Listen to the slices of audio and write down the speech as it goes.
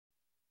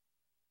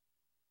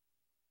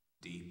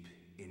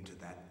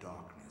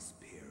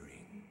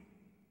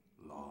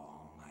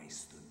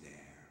stood there,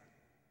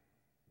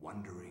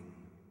 wondering,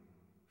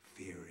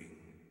 fearing,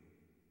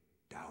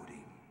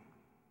 doubting.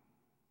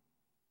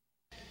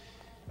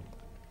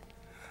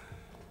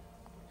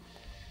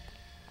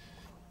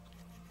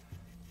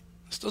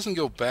 This doesn't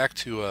go back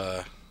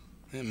to,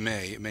 it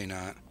may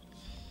not.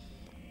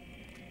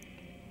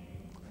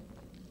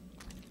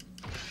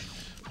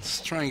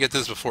 Let's try and get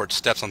this before it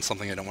steps on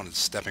something I don't want it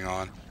stepping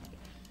on.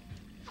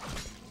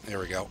 There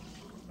we go.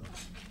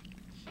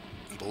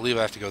 I believe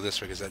I have to go this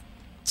way because that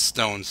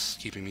stone's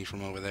keeping me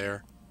from over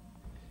there.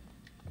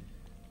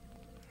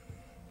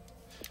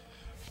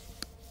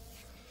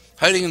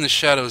 Hiding in the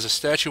shadows, a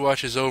statue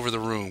watches over the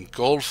room.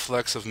 Gold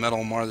flecks of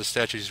metal mar the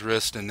statue's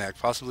wrist and neck,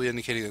 possibly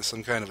indicating that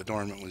some kind of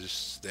adornment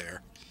was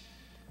there.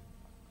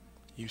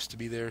 Used to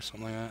be there,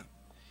 something like that.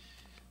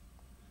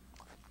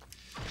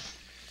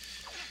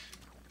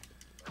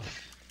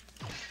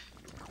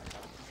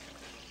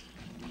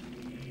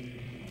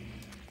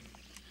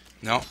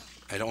 No,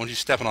 I don't want you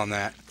stepping on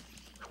that.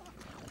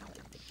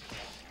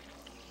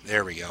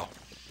 There we go.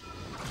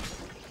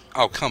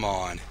 Oh, come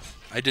on.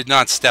 I did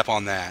not step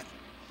on that.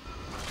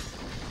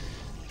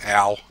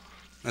 Ow.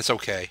 That's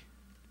okay.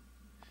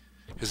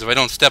 Because if I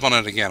don't step on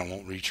it again, it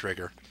won't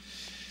re-trigger.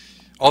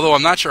 Although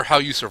I'm not sure how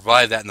you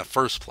survived that in the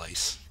first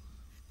place.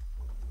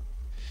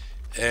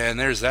 And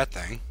there's that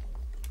thing.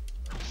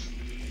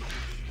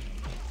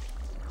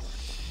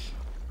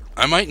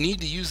 I might need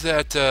to use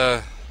that,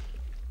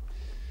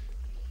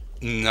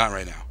 not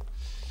right now.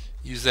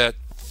 Use that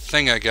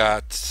thing I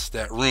got,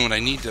 that rune. I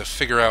need to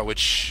figure out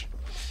which...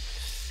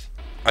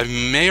 I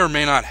may or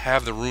may not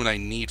have the rune I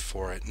need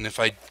for it. And if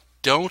I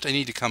don't, I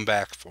need to come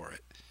back for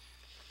it.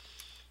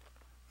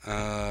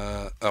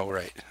 Oh,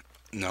 right.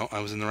 No, I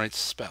was in the right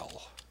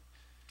spell.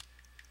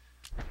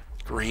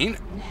 Green.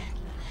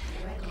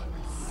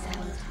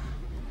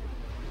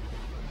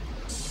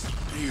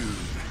 Dude.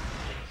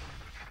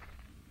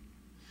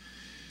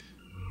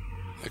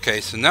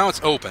 Okay, so now it's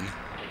open.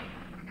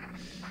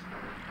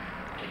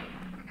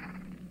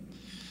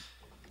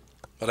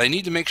 But I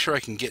need to make sure I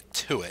can get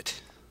to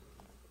it.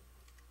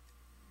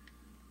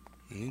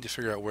 I need to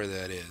figure out where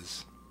that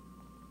is.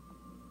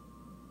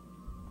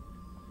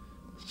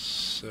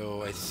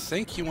 So I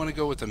think you want to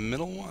go with the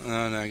middle one?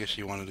 No, I guess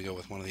you wanted to go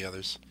with one of the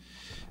others.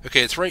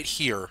 Okay, it's right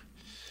here.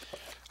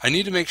 I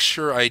need to make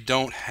sure I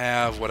don't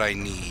have what I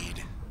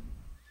need.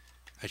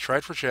 I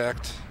tried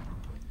protect.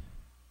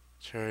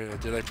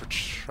 Did I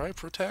try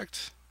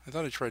protect? I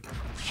thought I tried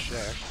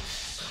protect.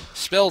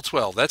 Spell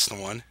 12, that's the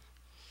one.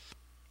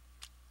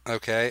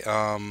 Okay,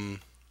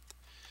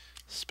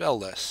 spell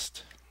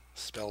list.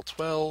 Spell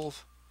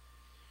 12.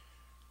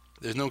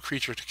 There's no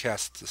creature to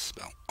cast this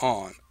spell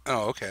on.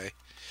 Oh, okay.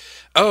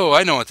 Oh,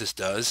 I know what this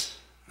does.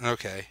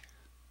 Okay.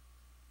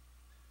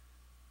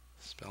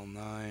 Spell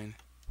 9.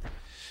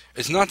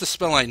 It's not the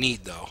spell I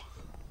need, though.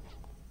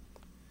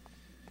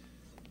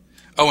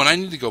 Oh, and I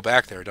need to go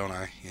back there, don't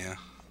I? Yeah.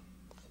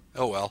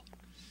 Oh, well.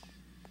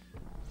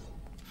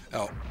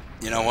 Oh,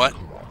 you know what?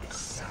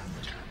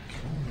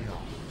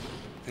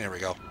 There we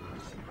go.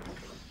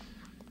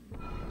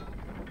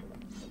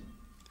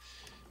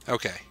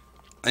 Okay.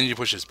 I need to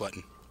push this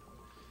button.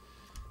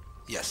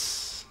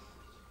 Yes.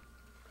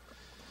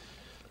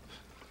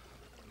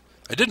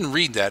 I didn't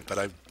read that,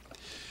 but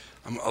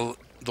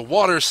the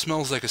water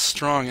smells like a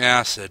strong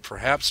acid,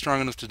 perhaps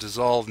strong enough to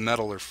dissolve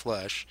metal or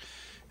flesh,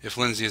 if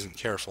Lindsay isn't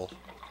careful.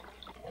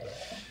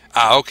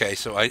 Ah, okay,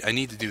 so I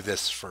need to do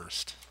this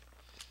first.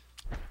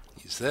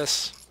 Use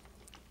this.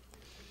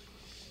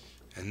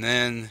 And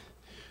then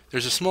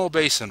there's a small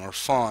basin or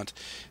font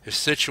is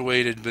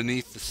situated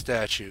beneath the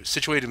statue.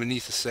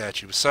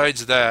 Beside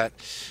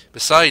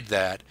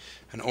that,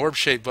 an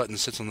orb-shaped button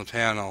sits on the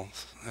panel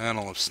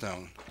of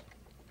stone.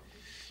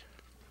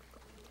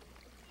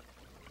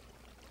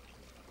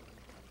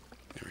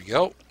 There we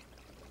go.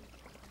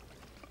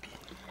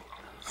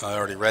 I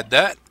already read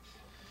that.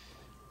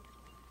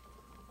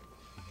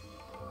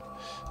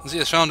 Lindsay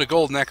has found a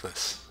gold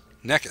necklace.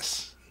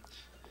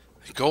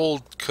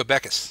 Gold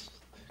Quebecistan.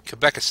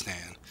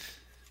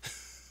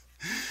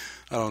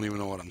 I don't even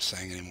know what I'm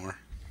saying anymore.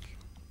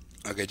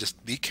 Okay,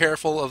 just be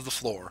careful of the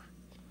floor.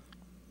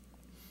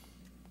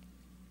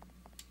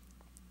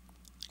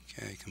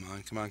 Okay, come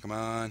on, come on, come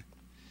on.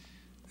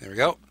 There we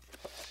go.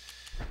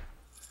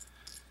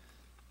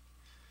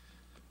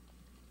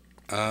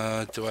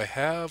 Do I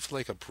have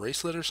like a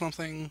bracelet or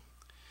something?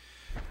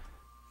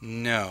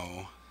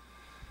 No.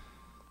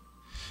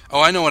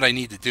 Oh, I know what I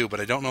need to do,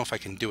 but I don't know if I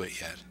can do it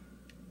yet.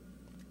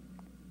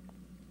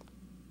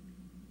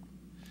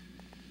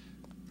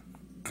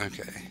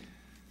 Okay.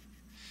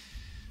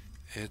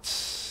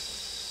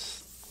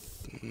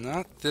 It's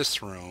not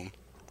this room.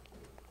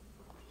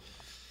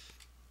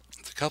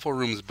 It's a couple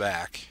rooms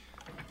back.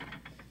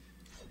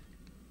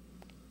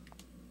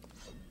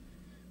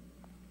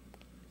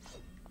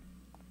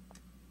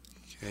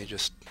 Okay,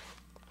 just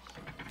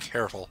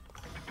careful.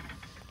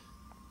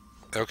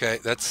 Okay,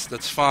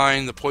 that's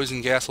fine. The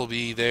poison gas will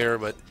be there,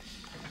 but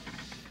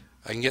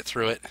I can get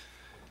through it.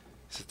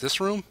 Is it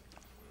this room?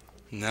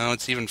 No,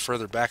 it's even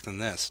further back than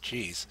this.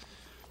 Jeez.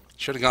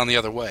 Should have gone the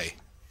other way.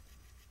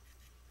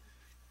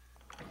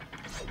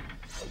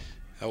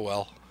 Oh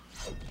well.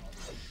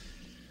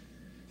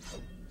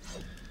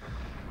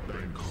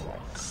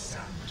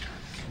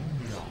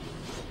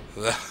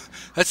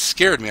 That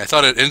scared me. I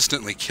thought it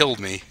instantly killed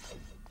me.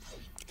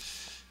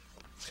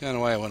 That's kind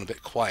of why I went a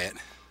bit quiet.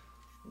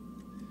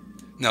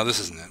 No, this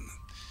isn't it.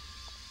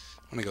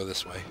 Let me go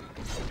this way.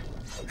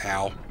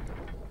 Ow.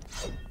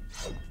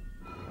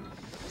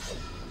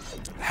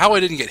 How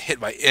I didn't get hit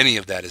by any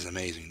of that is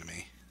amazing to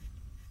me.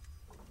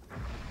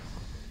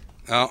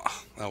 Oh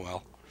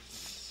well.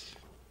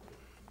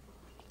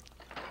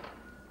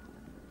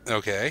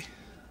 Okay.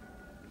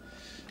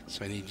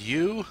 So I need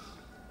you.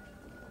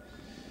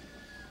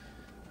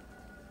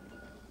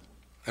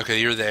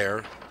 Okay, you're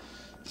there.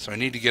 So I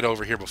need to get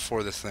over here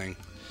before this thing.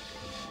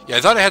 Yeah,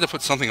 I thought I had to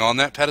put something on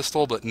that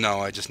pedestal, but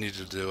no, I just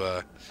needed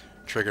to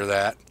trigger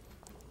that.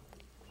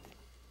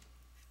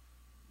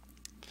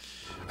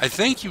 I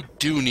think you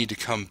do need to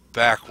come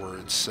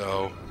backwards,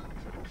 so...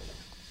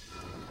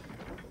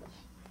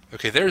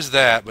 Okay, there's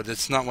that, but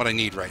it's not what I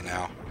need right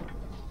now.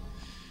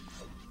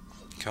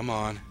 Come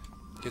on.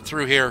 Get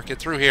through here. Get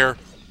through here.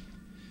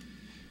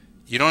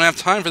 You don't have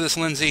time for this,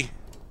 Lindsay.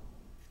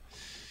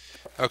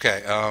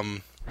 Okay,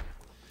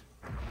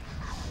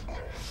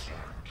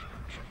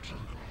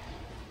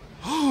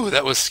 Ooh,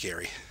 that was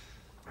scary.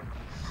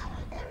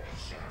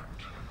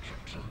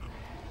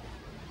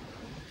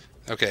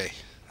 Okay,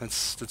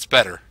 that's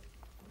better.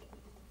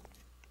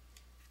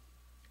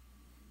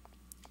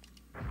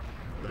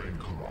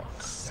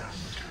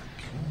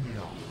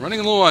 Running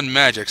a little on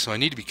magic, so I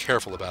need to be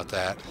careful about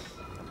that.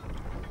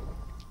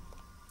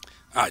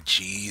 Ah,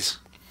 jeez.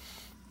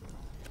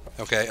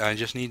 Okay, I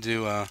just need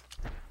to,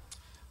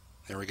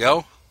 there we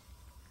go.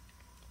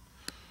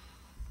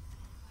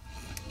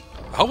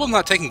 I hope I'm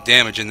not taking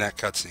damage in that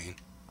cutscene.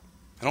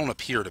 I don't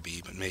appear to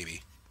be, but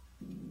maybe.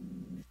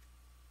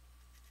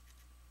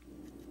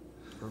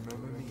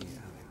 Remember me,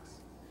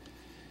 Alex.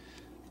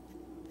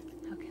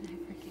 How can I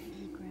forget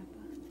you,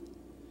 Grandpa?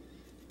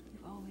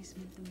 You've always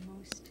meant the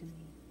most to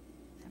me.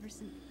 Ever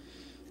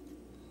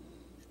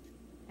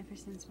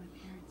since my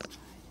parents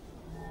died.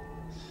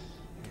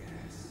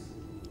 Yes.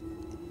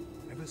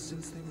 Ever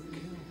since they were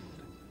killed,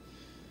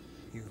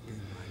 you've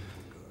been my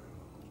little girl.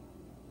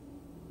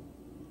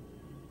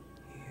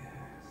 Yes.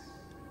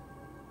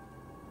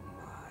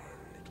 My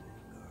little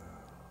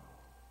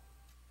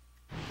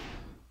girl.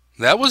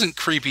 That wasn't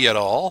creepy at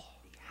all.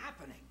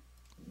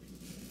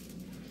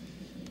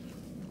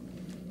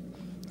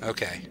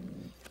 Okay.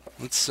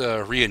 Let's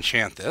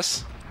re-enchant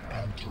this.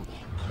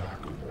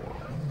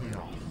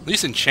 At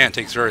least enchant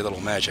takes very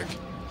little magic.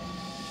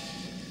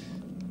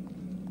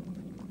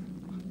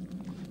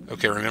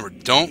 Okay, remember,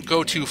 don't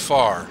go too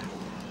far.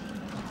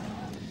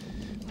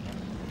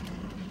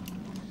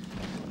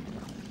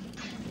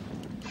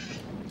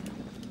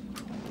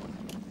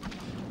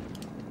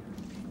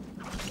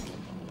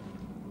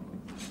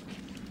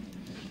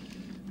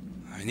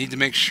 I need to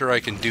make sure I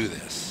can do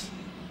this.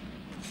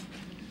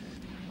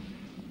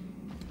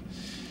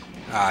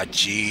 Ah,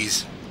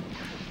 jeez.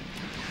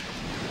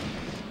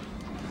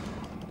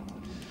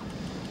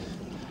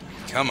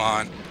 Come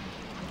on.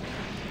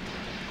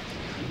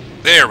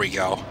 There we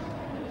go.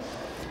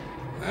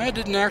 That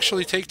didn't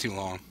actually take too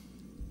long.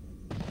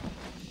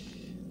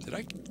 Did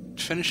I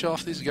finish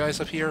off these guys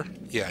up here?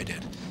 Yeah, I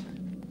did.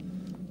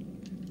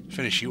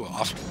 Finish you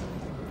off.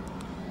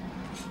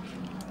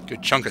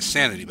 Good chunk of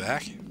sanity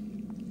back.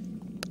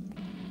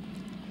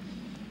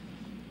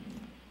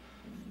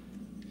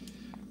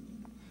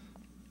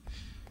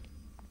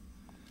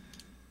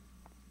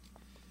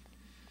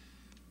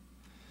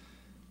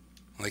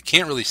 Well, I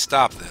can't really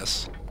stop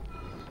this.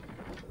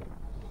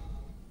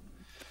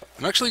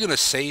 I'm actually going to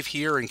save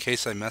here in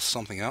case I mess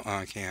something up. Oh,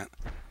 I can't.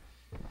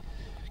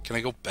 Can I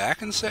go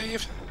back and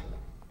save?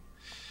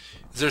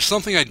 Is there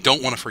something I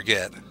don't want to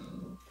forget?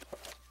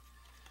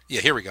 Yeah,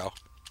 here we go.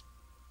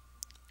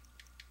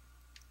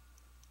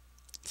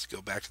 Let's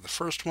go back to the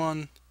first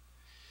one.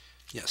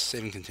 Yes,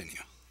 save and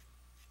continue.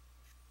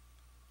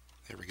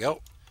 There we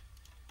go.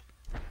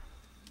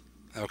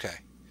 Okay.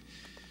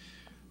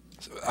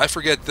 So I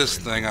forget this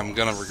thing, I'm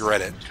going to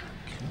regret it.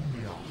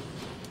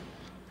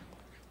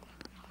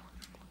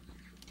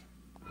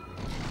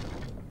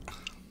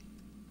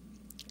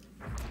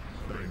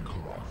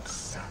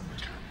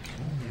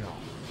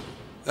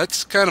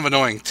 That's kind of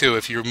annoying too.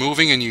 If you're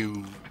moving and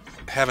you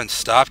haven't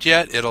stopped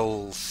yet,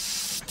 it'll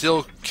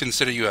still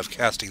consider you have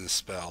casting the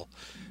spell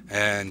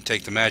and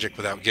take the magic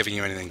without giving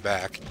you anything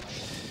back.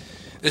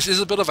 This is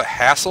a bit of a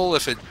hassle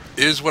if it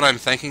is what I'm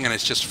thinking and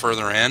it's just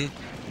further in.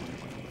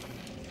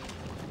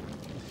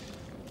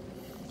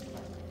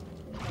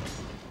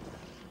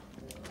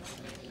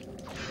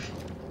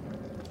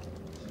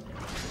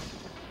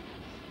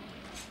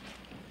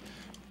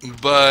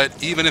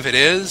 But even if it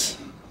is,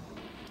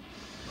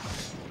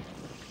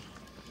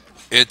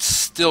 it's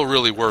still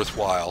really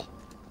worthwhile.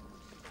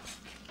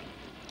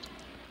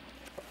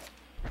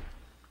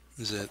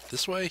 Is it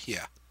this way?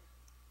 Yeah.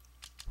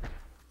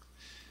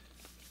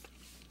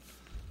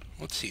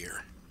 What's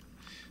here?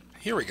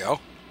 Here we go.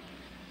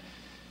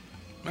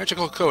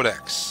 Magical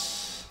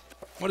Codex.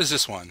 What is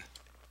this one?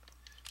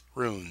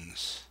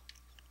 Runes.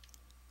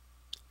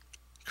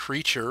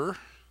 Creature.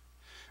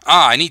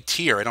 Ah, I need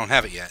tier. I don't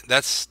have it yet.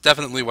 That's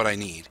definitely what I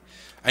need.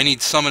 I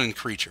need summon and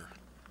creature.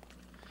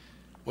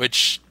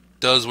 Which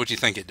does what you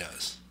think it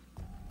does.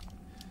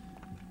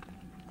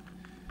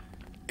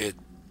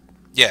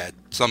 Yeah, it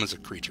summons a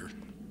creature.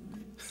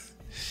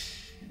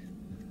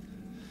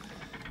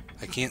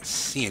 I can't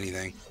see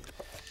anything.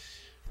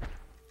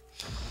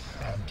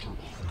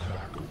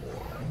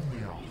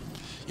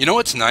 You know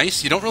what's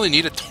nice? You don't really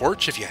need a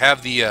torch if you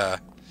have the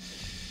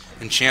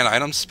enchant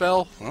item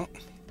spell. Well,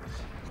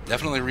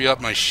 definitely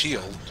re-up my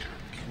shield.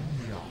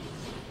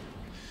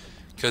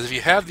 Because if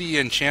you have the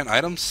enchant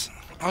items...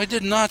 Oh, I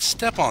did not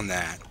step on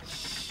that.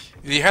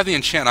 If you have the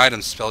enchant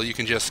item spell, you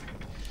can just...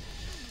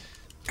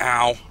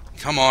 Ow.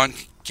 Come on.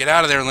 Get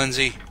out of there,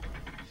 Lindsay.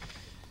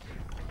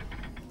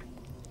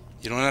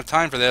 You don't have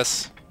time for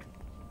this.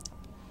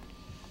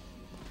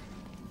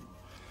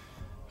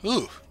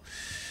 Ooh.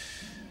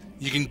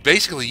 You can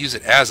basically use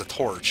it as a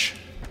torch.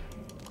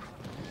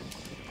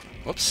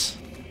 Whoops.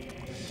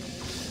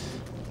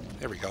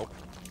 There we go.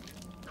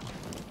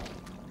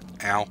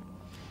 Ow.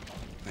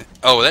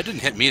 Oh, that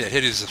didn't hit me. That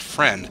hit his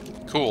friend.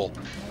 Cool.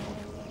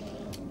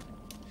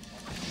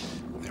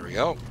 There we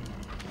go.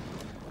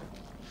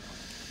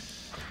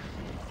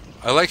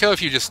 I like how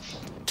if you just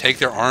take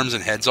their arms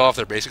and heads off,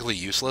 they're basically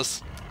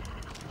useless.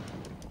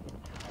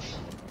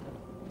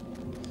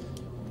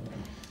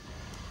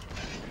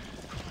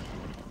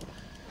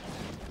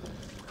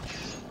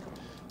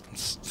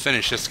 Let's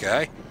finish this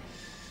guy.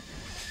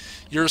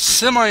 You're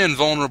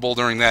semi-invulnerable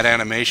during that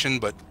animation,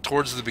 but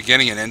towards the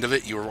beginning and end of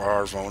it, you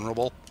are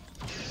vulnerable.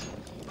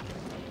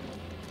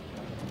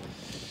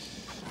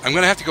 I'm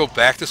going to have to go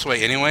back this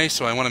way anyway,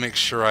 so I want to make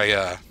sure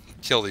I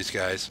kill these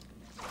guys.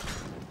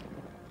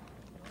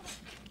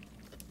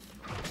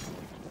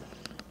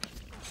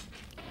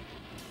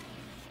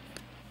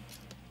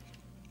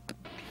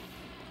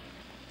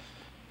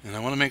 And I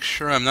want to make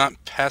sure I'm not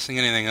passing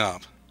anything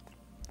up.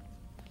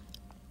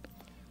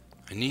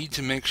 I need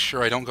to make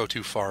sure I don't go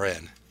too far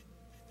in.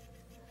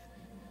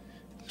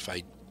 If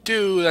I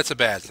do, that's a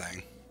bad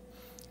thing.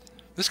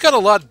 This got a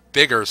lot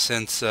bigger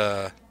since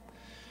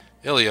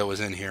Ilya was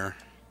in here.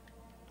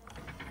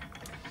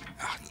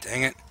 Ah,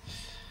 dang it.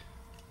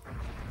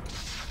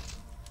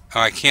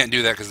 Oh, I can't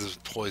do that because there's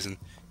poison.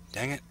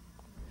 Dang it.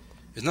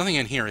 There's nothing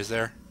in here, is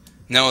there?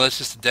 No, that's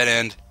just a dead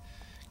end.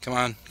 Come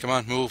on, come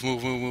on, move,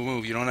 move, move, move,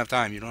 move. You don't have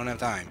time, you don't have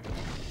time.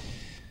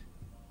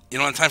 You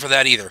don't have time for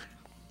that either.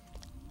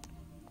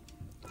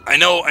 I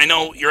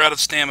know, you're out of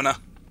stamina.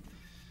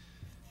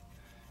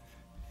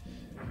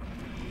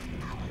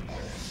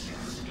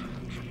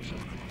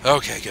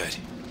 Okay, good.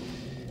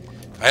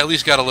 I at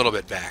least got a little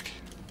bit back.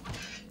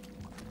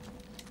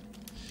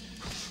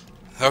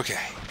 Okay.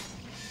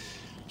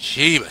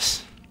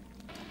 Jeebus.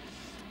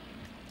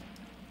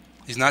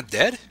 He's not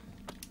dead?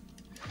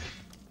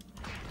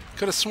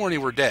 Could have sworn he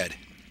were dead.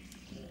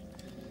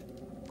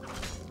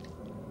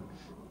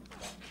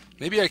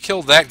 Maybe I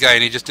killed that guy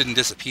and he just didn't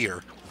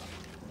disappear.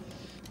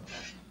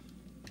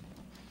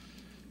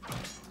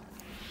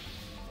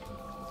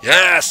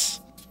 Yes!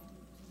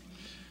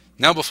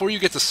 Now, before you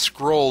get the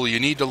scroll, you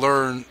need to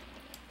learn...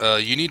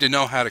 you need to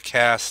know how to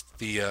cast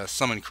the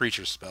summon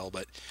creature spell,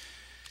 but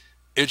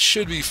it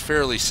should be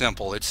fairly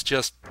simple. It's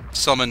just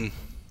summon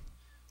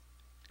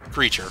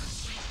creature.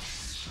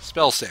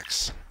 Spell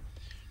 6.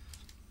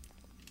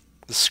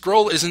 The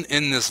scroll isn't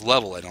in this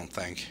level, I don't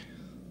think.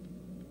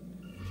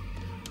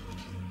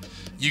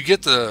 You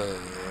get the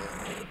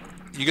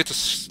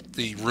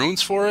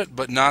runes for it,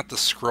 but not the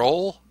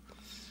scroll.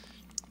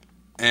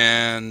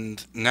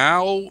 And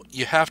now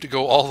you have to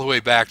go all the way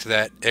back to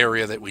that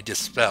area that we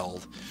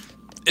dispelled.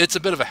 It's a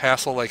bit of a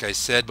hassle, like I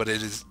said, but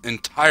it is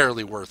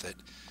entirely worth it.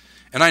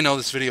 And I know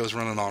this video is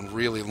running on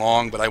really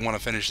long, but I want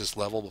to finish this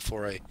level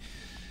before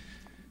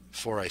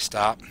I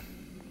stop.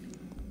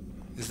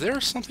 Is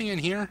there something in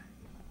here?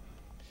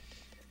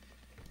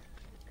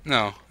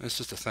 No, it's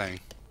just a thing.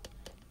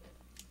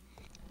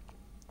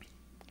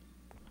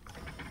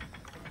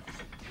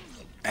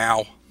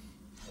 Ow.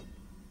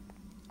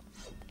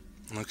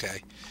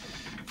 Okay.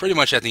 Pretty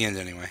much at the end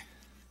anyway.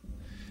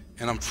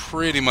 And I'm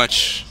pretty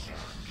much...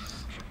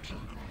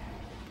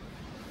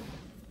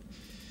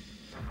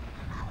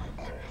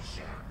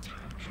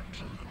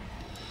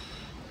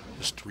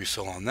 Just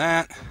refill on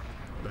that.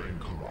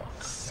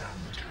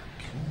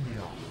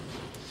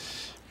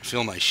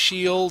 Refill my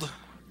shield.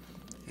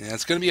 And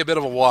it's going to be a bit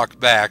of a walk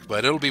back,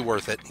 but it'll be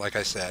worth it, like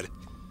I said.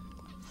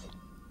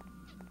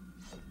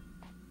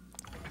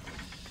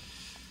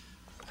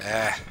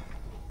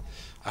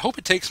 I hope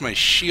it takes my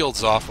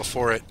shields off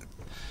before it...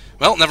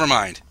 Well, never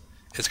mind.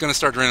 It's going to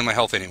start draining my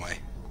health anyway.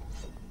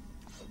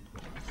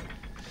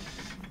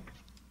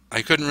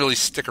 I couldn't really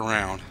stick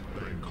around.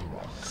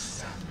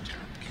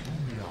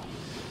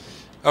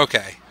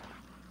 Okay.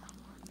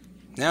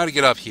 Now to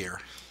get up here.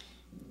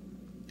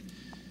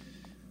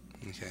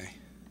 Okay.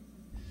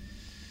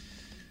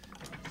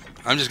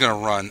 I'm just going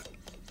to run.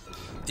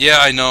 Yeah,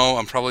 I know,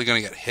 I'm probably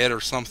going to get hit or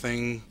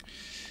something,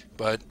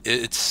 but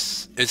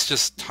it's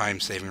just time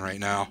saving right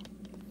now.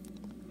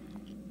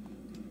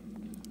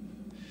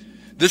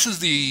 This is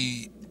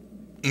the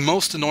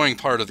most annoying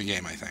part of the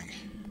game, I think.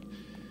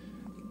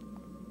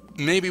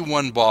 Maybe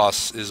one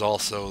boss is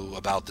also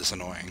about this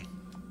annoying.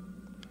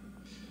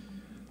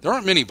 There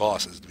aren't many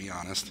bosses, to be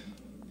honest.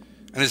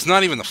 And it's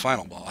not even the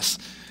final boss.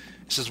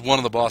 It's just one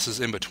of the bosses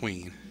in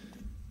between.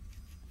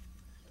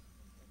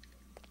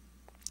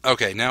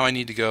 Okay, now I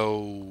need to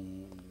go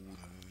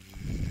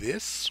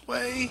this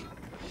way?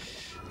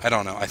 I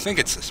don't know. I think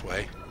it's this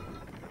way.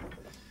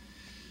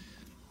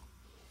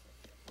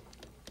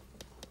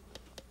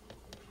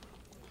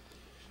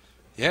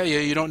 Yeah,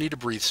 you don't need to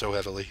breathe so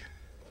heavily.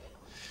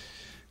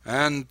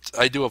 And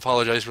I do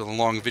apologize for the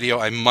long video.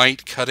 I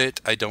might cut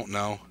it. I don't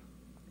know.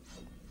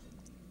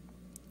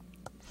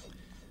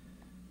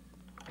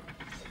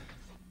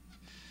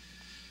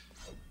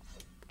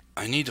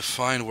 I need to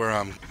find where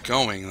I'm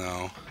going,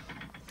 though.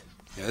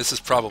 Yeah, this is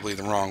probably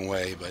the wrong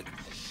way, but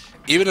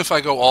even if I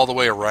go all the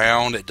way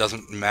around, it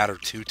doesn't matter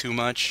too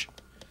much.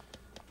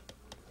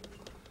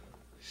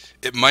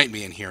 It might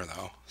be in here,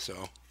 though,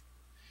 so...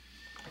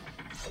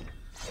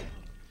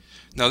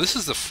 No, this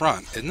is the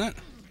front, isn't it?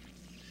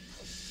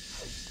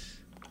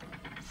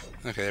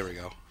 Okay, there we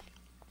go.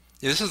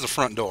 Yeah, this is the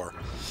front door.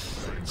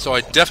 So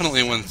I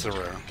definitely went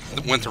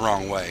the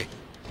wrong way.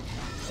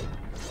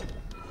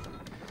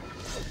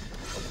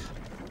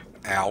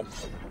 Ow.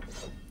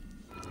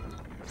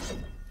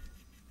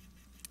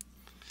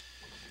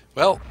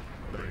 Well,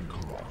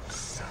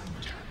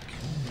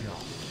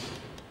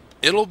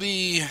 it'll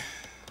be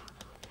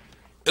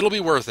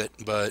worth it,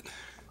 but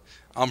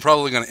I'm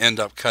probably going to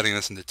end up cutting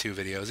this into 2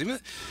 videos.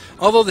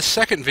 Although the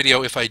second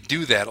video, if I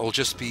do that, it'll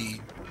just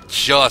be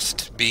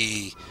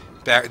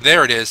back.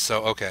 There it is.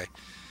 So okay,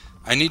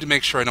 I need to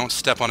make sure I don't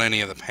step on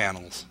any of the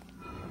panels.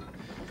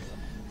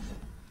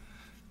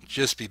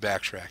 Just be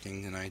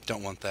backtracking, and I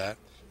don't want that.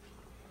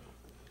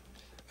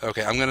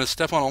 Okay, I'm going to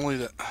step on only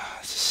the...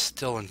 It's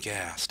still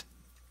ungassed.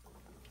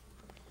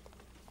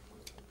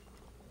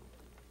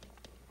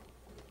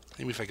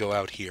 Maybe if I go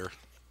out here.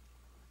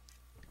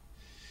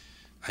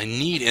 I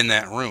need in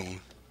that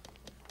room.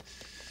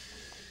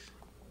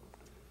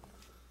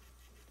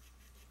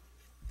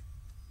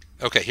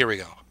 Okay, here we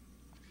go.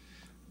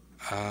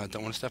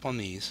 Don't want to step on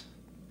these.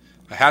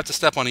 I have to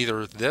step on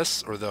either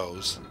this or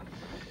those.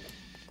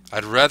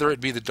 I'd rather it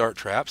be the dart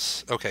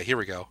traps. Okay, here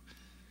we go.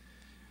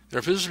 There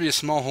appears to be a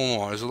small hole in the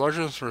wall. There's a large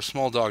enough for a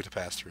small dog to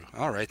pass through.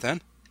 Alright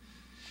then.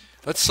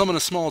 Let's summon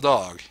a small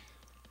dog.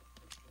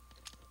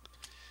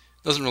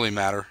 Doesn't really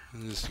matter.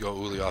 I'll just go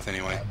xel'lotath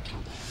anyway.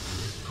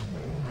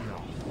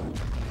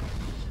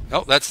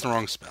 Oh, that's the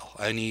wrong spell.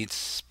 I need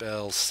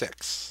spell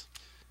 6.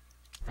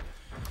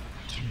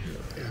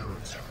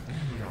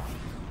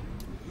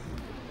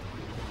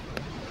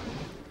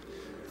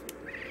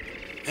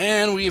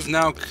 And we've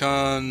now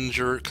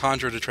conjured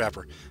a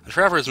trapper. A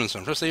trapper has been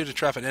summoned. Press A to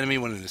trap an enemy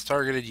when it is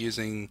targeted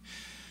using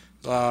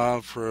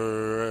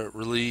for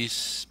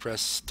release.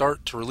 Press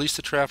start to release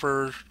the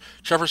trapper.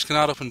 Trappers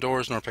cannot open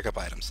doors nor pick up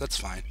items. That's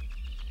fine.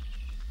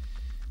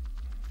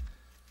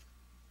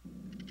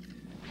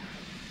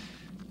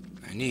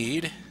 I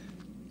need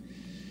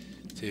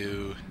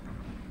to...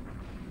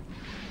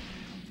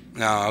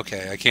 No,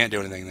 okay, I can't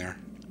do anything there.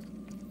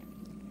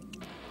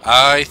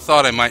 I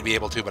thought I might be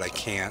able to, but I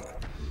can't.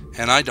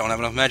 And I don't have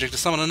enough magic to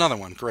summon another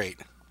one. Great.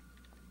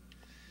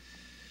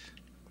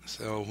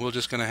 So we're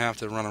just going to have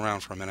to run around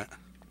for a minute.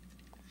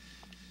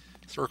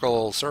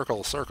 Circle,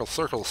 circle, circle,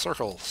 circle,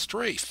 circle.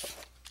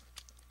 Strafe.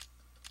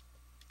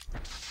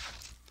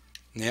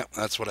 Yep,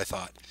 that's what I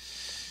thought.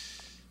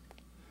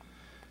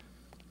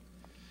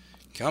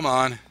 Come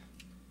on.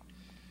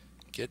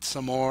 Get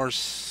some more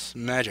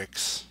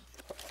magics.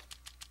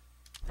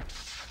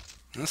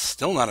 That's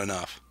still not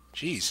enough.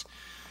 Jeez.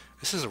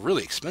 This is a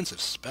really expensive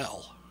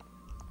spell.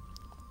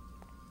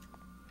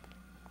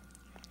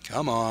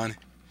 Come on.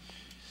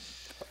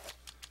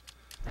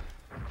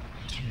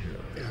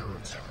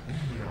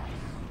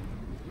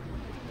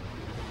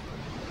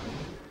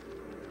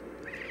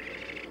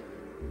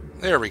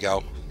 There we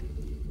go.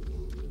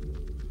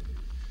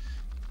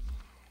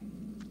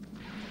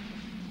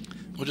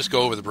 We'll just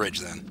go over the bridge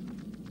then.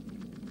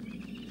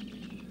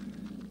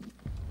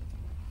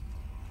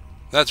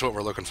 That's what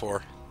we're looking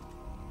for.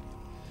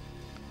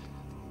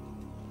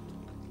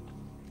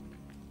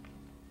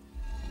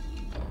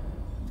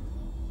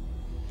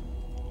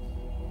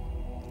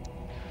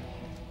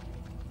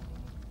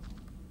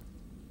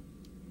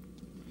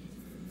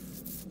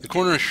 The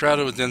corner is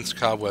shrouded with dense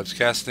cobwebs,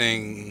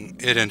 casting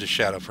it into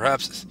shadow,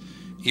 perhaps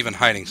even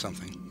hiding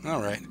something.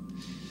 Alright.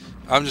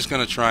 I'm just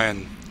going to try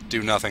and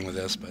do nothing with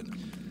this, but...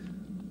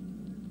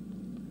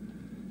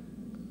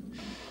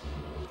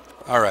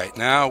 Alright,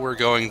 now we're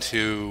going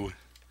to...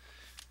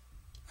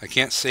 I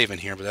can't save in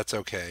here, but that's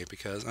okay,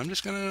 because I'm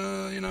just going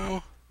to, you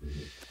know,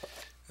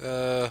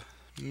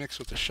 mix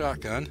with the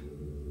shotgun.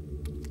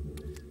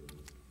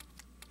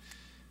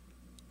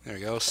 There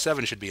we go.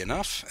 7 should be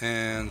enough,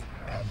 and...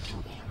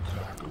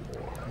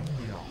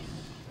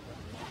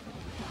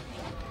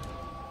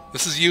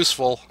 This is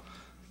useful.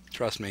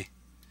 Trust me.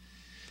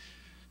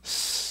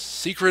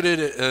 Secreted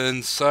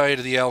inside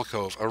the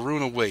alcove, a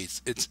rune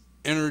awaits. Its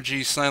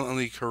energy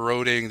silently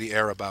corroding the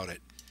air about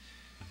it.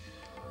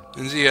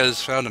 Lindsay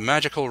has found a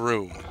magical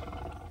rune.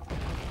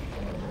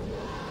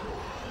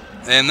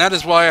 And that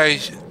is why I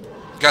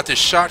got this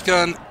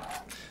shotgun,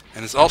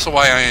 and it's also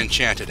why I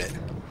enchanted it.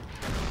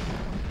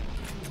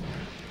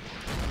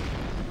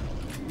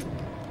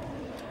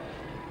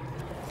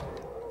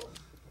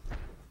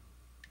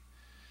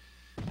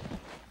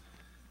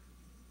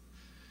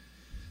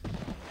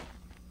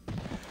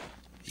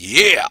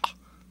 Yeah!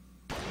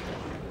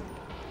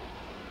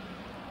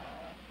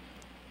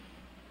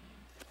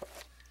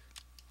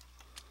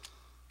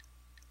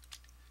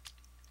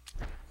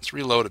 Let's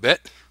reload a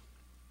bit.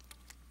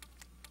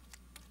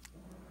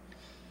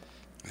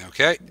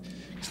 Okay.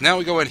 So now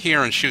we go in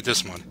here and shoot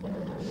this one.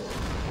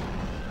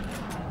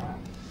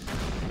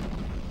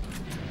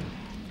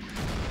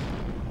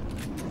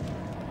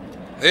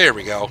 There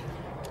we go.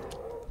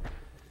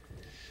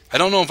 I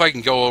don't know if I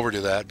can go over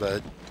to that,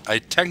 but I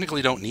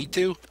technically don't need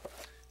to.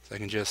 So I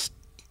can just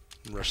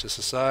rush this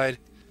aside.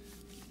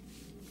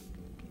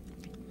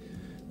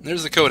 And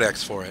there's the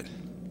codex for it.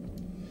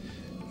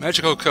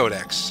 Magical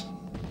codex.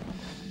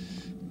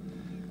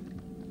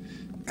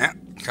 Ah,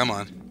 come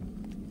on.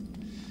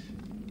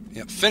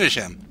 Yep, finish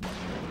him.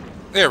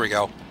 There we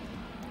go.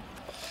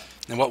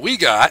 And what we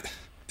got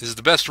is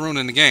the best rune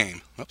in the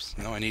game. Oops,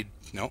 no, I need...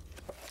 Nope.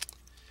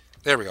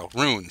 There we go,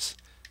 runes.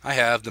 I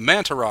have the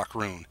Mantorok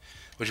rune,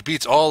 which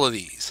beats all of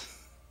these.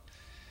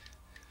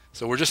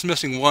 So we're just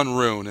missing one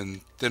rune, and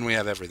then we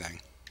have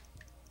everything.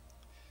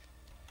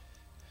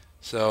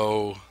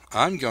 So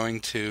I'm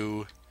going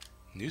to...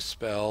 New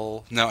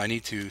spell... No, I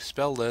need to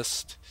spell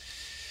list,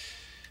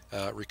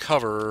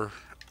 recover,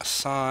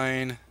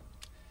 assign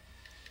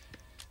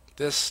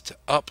this to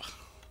up.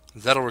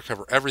 That'll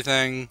recover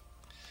everything.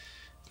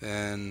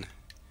 Then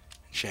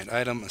enchant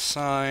item,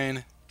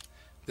 assign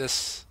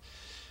this.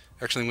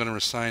 Actually, I'm going to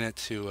assign it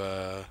to...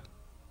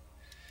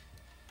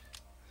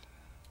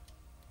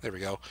 there we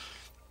go.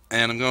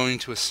 And I'm going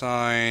to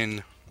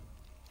assign...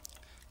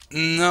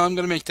 No, I'm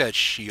going to make that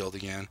shield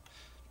again.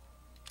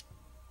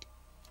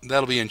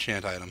 That'll be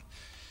enchant item.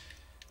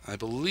 I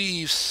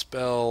believe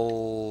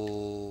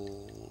spell...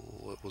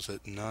 What was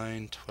it?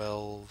 9,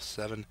 12,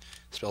 7.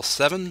 Spell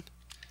 7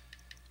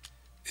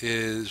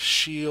 is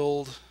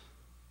shield.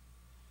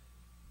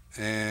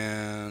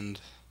 And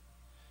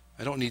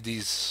I don't need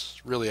these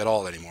really at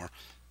all anymore.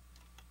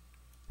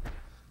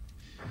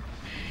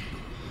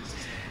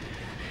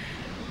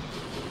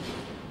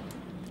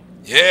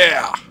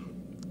 Yeah!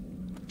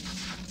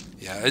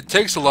 Yeah, it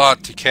takes a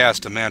lot to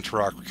cast a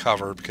Mantorok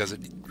Recover because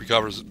it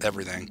recovers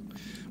everything.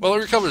 Well, it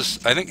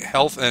recovers, I think,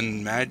 health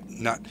and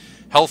not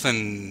health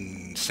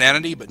and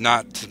sanity, but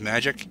not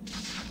magic.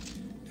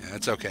 Yeah,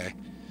 it's okay.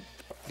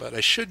 But I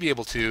should be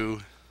able to...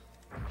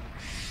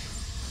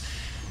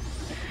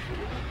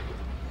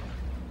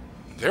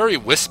 Very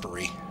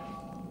whispery.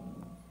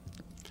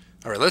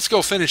 Alright, let's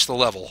go finish the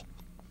level.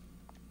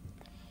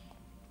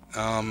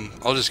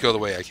 I'll just go the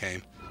way I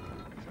came.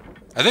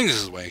 I think this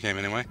is the way I came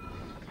anyway.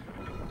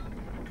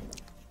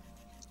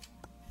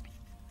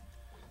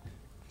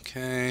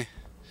 Okay.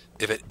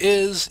 If it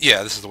is...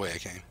 Yeah, this is the way I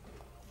came.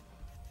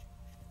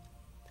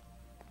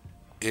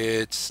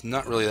 It's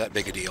not really that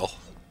big a deal.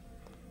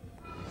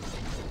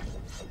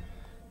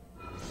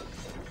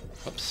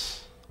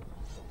 Oops.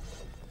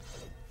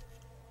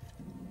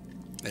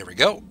 There we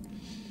go.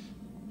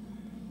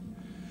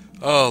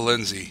 Oh,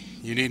 Lindsay,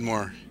 you need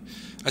more.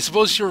 I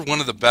suppose you're one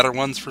of the better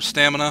ones for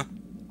stamina.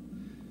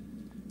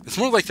 It's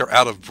more like they're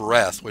out of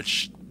breath,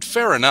 which,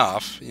 fair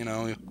enough, you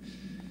know.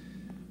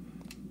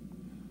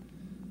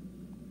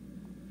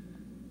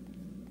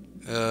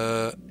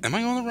 Am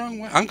I going the wrong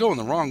way? I'm going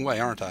the wrong way,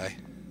 aren't I?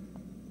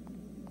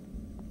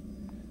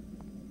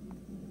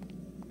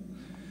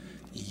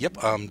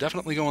 Yep, I'm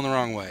definitely going the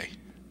wrong way.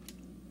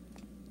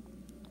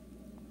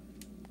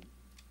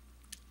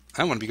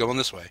 I want to be going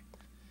this way.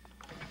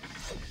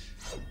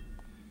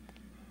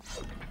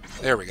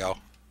 There we go.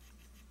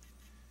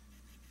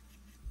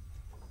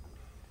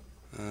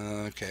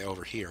 Okay,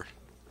 over here.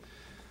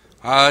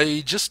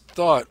 I just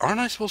thought, aren't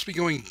I supposed to be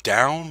going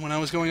down when I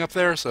was going up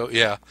there? So,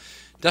 yeah,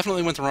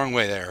 definitely went the wrong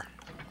way there.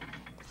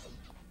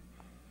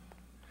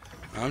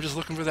 I'm just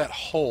looking for that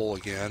hole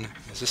again.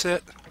 Is this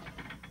it?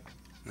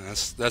 No,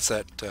 that's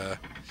that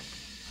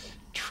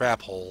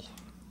trap hole.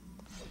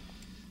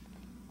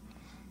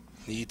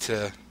 Need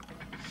to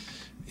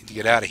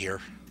get out of here.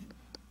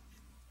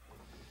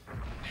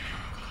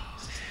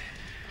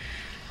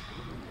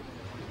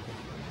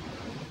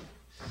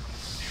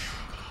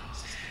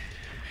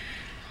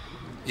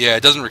 Yeah,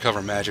 it doesn't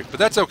recover magic, but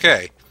that's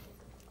okay.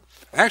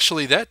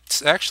 Actually,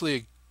 that's actually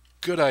a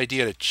good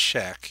idea to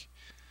check.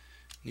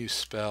 New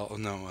spell,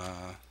 no,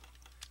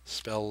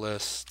 spell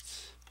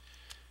list.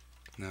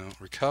 No,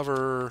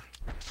 recover.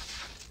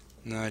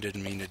 No, I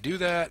didn't mean to do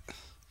that.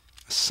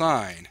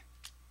 Assign.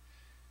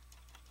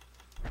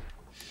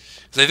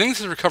 So I think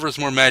this recovers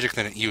more magic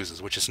than it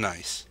uses, which is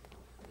nice.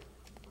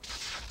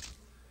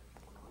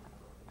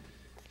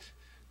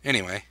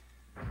 Anyway.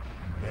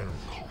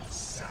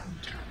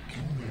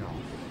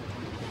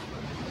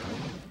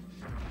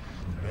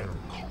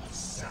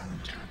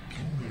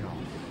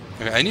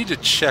 Okay, I need to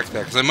check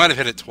that, because I might have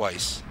hit it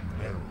twice.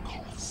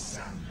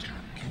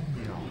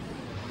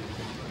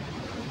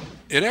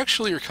 It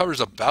actually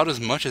recovers about as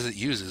much as it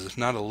uses, if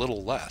not a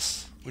little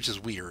less, which is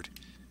weird.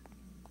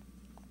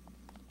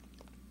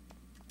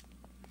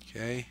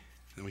 Okay,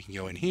 then we can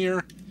go in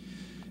here,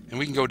 and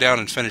we can go down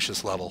and finish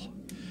this level.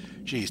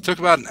 Geez, took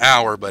about an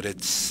hour, but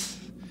it's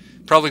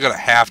probably going to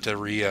have to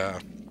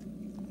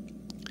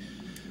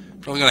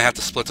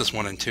split this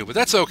one in two, but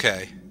that's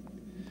okay.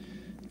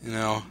 You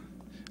know,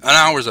 an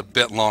hour is a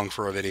bit long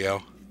for a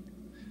video.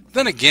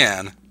 Then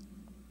again,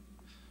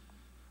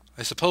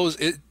 I suppose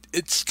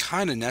it's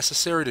kind of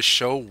necessary to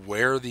show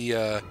where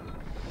the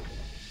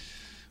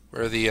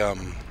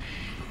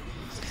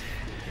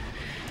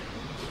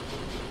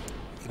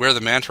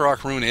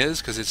Mantorok rune is,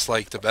 because it's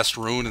like the best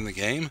rune in the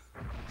game.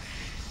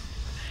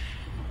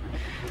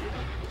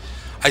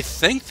 I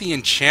think the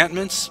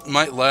enchantments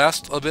might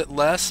last a bit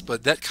less,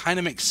 but that kind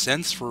of makes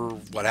sense for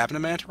what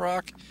happened to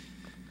Mantorok.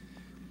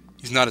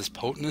 He's not as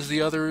potent as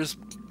the others,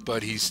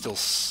 but he's still,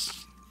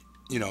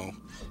 you know,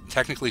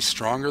 technically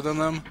stronger than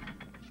them.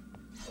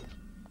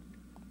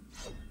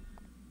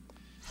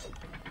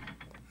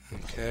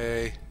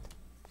 Okay.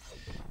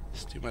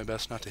 Let's do my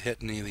best not to hit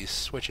any of these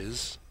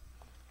switches.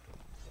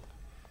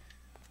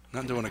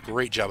 Not doing a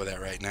great job of that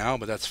right now,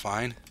 but that's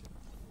fine.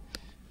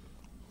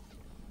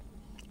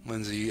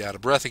 Lindsay out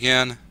of breath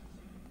again.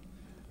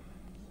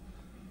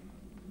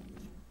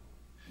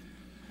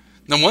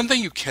 Now, one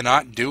thing you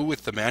cannot do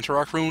with the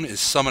Mantorok rune is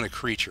summon a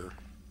creature,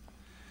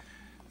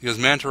 because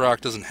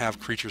Mantorok doesn't have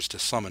creatures to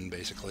summon,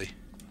 basically.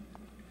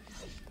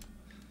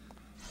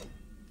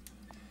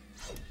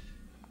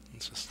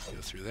 Let's just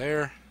go through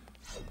there.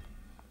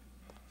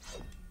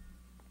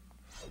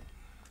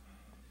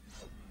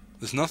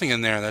 There's nothing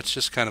in there. That's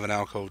just kind of an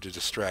alcove to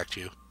distract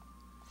you.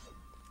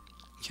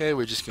 Okay,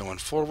 we're just going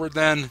forward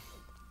then.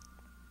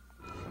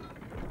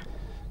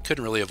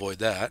 Couldn't really avoid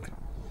that.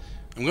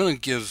 I'm going to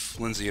give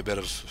Lindsay a bit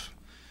of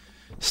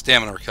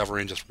stamina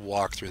recovery and just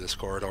walk through this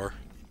corridor.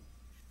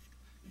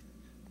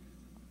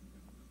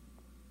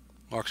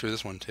 Walk through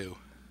this one too.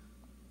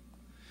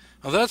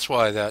 Oh, that's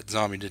why that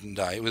zombie didn't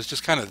die. It was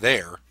just kind of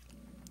there.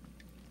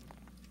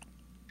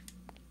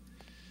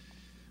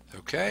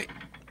 Okay.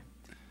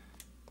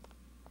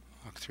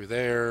 Walk through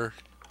there.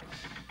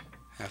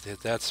 Have to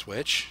hit that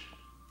switch.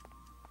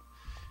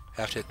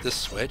 Have to hit this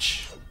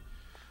switch.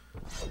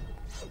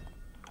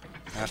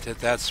 Have to hit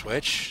that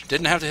switch.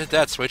 Didn't have to hit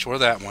that switch or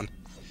that one.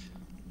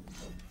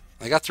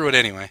 I got through it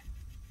anyway.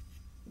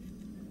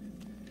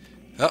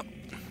 Oh.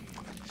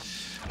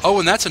 Oh,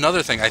 and that's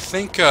another thing. I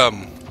think the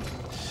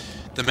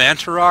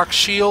Mantorok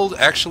shield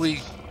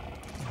actually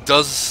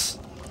does...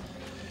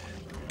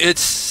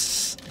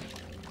 It's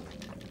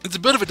a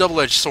bit of a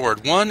double-edged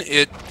sword. One,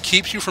 it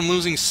keeps you from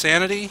losing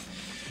sanity,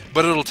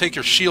 but it'll take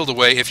your shield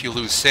away if you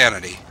lose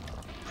sanity,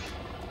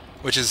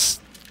 which is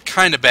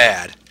kind of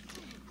bad.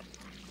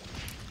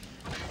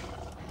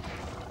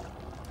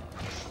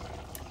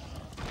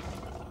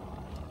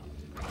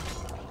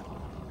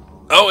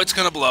 Oh, it's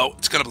gonna blow.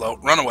 It's gonna blow.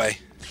 Run away.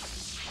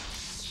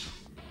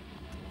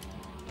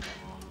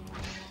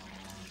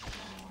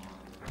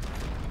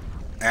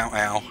 Ow,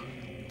 ow.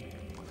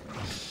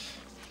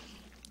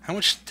 How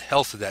much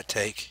health did that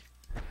take?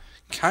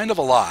 Kind of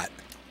a lot.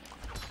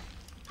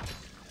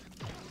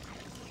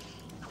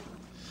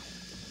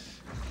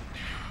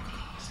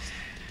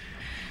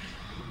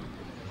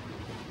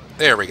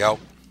 There we go.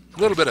 A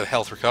little bit of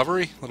health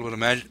recovery, a little bit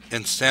of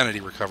insanity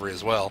recovery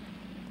as well.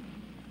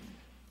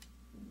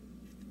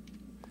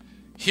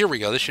 Here we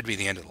go. This should be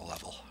the end of the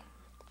level.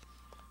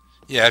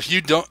 Yeah, if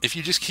you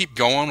just keep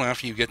going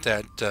after you get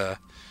that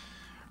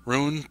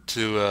rune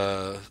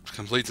to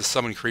complete the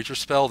summon creature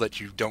spell that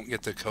you don't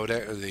get the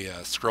codex or the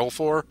scroll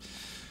for,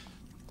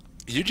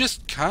 you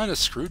just kind of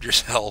screwed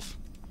yourself.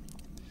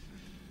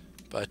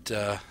 But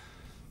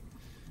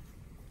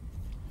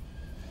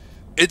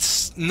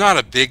it's not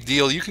a big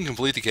deal. You can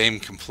complete the game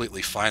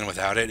completely fine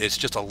without it. It's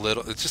just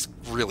it's just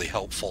really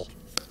helpful.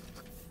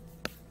 The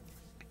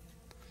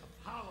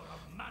power of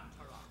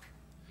Mantorok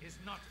is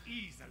not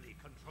easily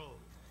controlled.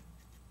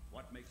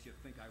 What makes you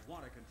think I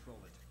want to control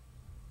it?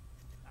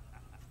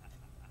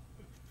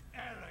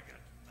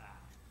 Arrogant man.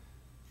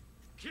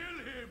 Kill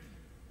him!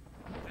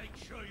 Make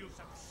sure you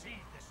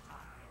succeed this time.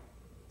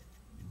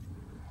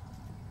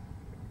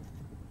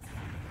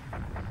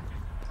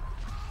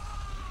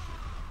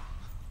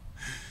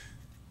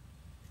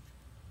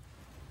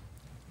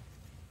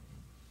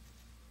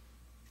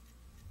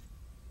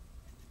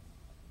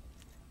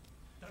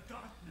 The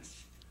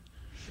darkness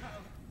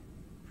shall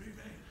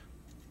prevail.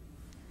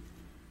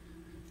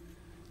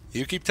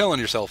 You keep telling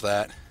yourself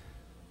that.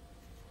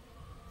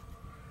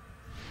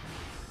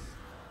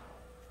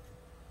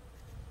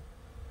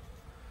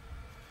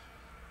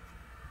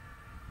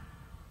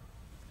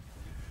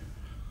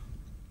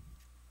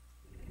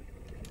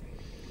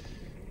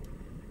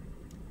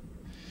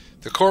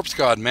 The corpse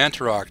god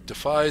Mantorok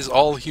defies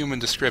all human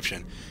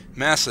description.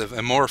 Massive,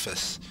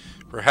 amorphous.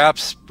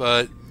 Perhaps,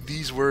 but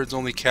these words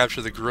only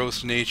capture the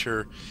gross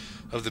nature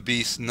of the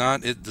beast,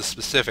 not the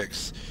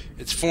specifics.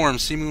 Its form,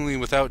 seemingly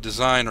without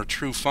design or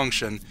true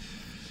function,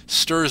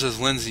 stirs as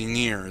Lindsay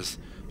nears,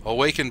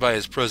 awakened by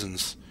his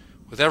presence.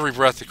 With every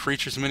breath, the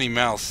creature's many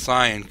mouths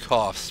sigh and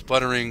cough,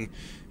 sputtering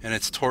in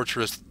its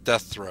torturous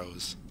death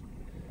throes.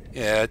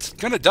 Yeah, it's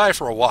gonna die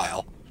for a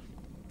while.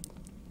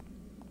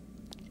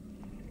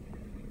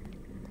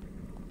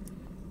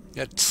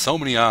 Yet so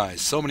many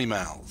eyes, so many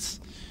mouths,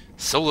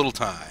 so little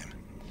time,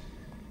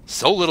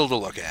 so little to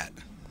look at,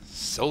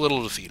 so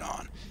little to feed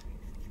on.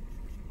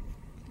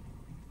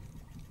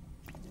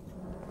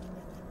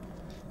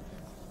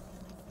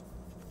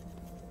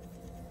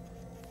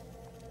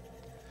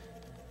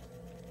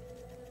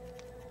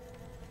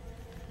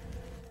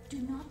 Do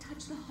not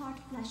touch the heart,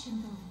 flesh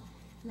and bone,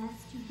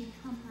 lest you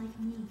become like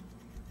me,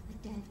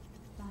 a dead,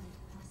 rotted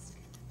husk.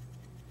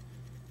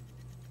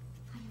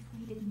 I have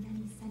waited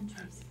many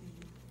centuries for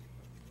you.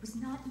 It was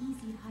not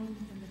easy hiding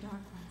from the Dark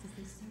Ones as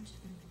they searched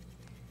for me.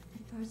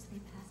 At first they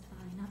passed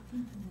by, not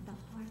thinking of the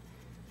heart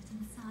that's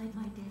inside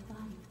my dead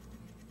body.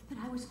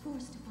 But I was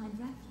forced to find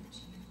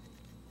refuge here.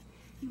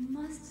 You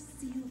must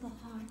seal the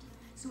heart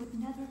so it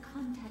never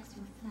contacts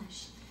your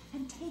flesh,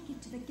 and take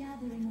it to the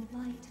gathering of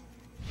light.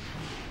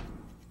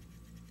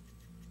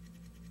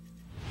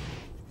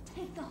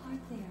 Take the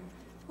heart there,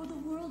 or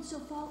the world shall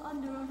fall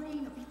under a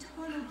reign of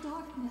eternal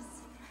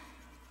darkness.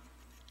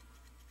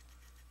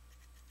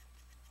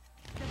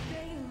 The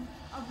veil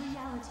of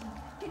reality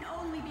can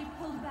only be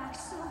pulled back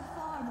so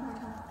far,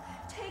 mortal.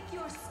 Take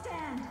your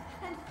stand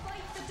and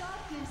fight the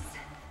darkness.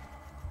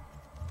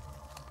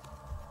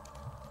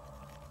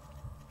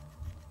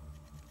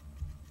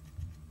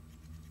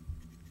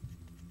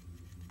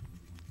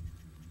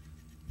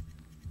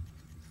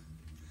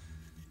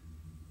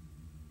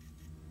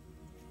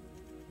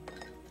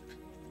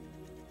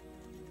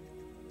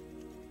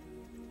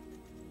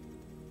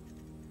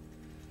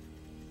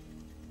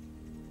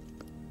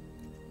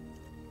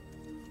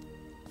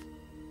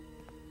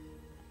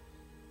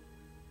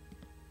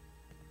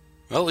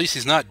 Well, at least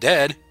he's not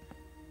dead.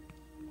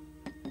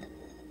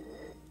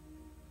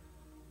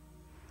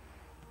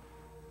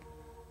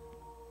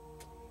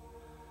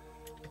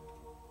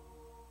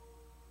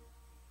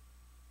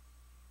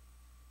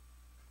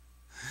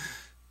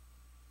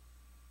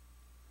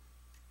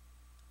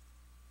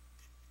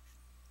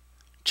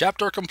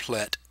 Chapter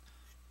complete.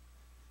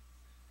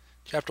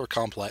 Chapter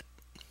complete.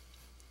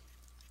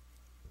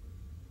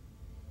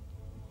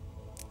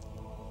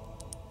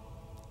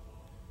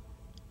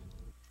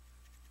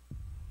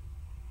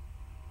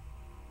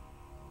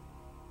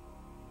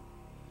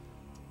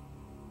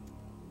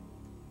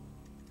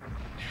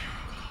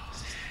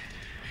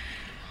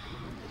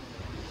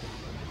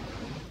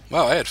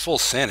 Wow, I had full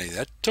sanity.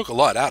 That took a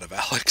lot out of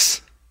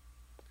Alex.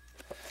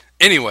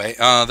 Anyway,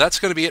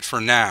 that's going to be it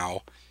for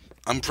now.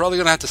 I'm probably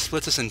going to have to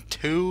split this in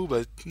two,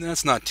 but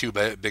that's not too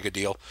big a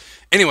deal.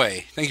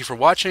 Anyway, thank you for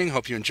watching.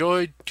 Hope you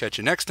enjoyed. Catch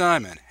you next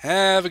time, and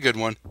have a good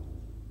one.